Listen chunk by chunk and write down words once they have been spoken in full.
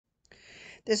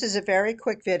This is a very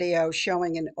quick video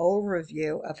showing an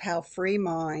overview of how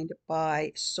Freemind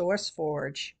by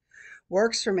SourceForge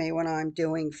works for me when I'm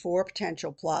doing four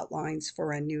potential plot lines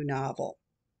for a new novel.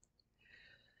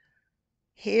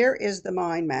 Here is the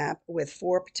mind map with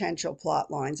four potential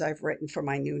plot lines I've written for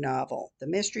my new novel. The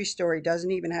mystery story doesn't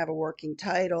even have a working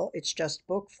title. It's just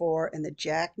book 4 in the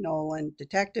Jack Nolan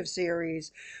detective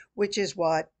series, which is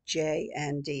what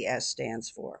JNDS stands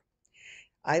for.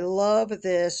 I love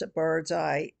this bird's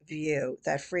eye view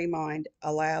that Freemind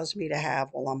allows me to have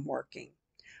while I'm working.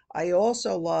 I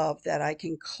also love that I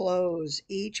can close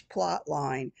each plot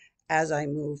line as I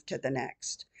move to the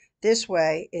next. This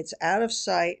way, it's out of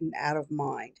sight and out of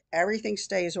mind. Everything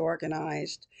stays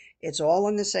organized. It's all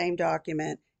in the same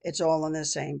document. It's all in the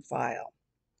same file.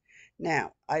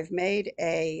 Now, I've made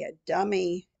a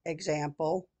dummy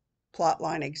example,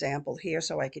 plotline example here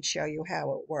so I could show you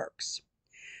how it works.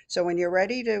 So when you're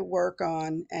ready to work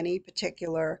on any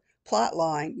particular plot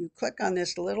line, you click on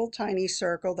this little tiny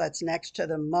circle that's next to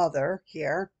the mother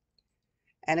here,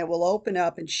 and it will open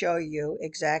up and show you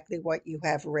exactly what you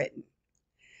have written.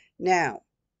 Now,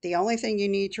 the only thing you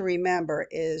need to remember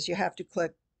is you have to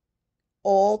click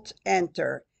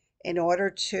Alt-Enter in order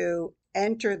to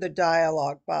enter the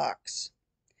dialog box.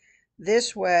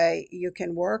 This way you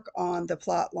can work on the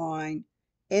plot line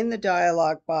in the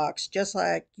dialog box just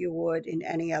like you would in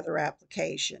any other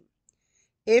application.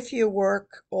 If you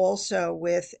work also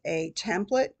with a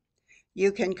template,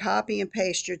 you can copy and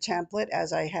paste your template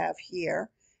as I have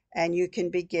here, and you can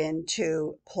begin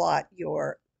to plot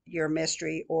your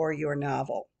mystery or your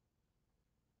novel.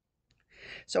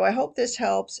 So I hope this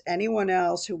helps anyone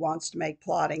else who wants to make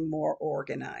plotting more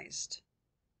organized.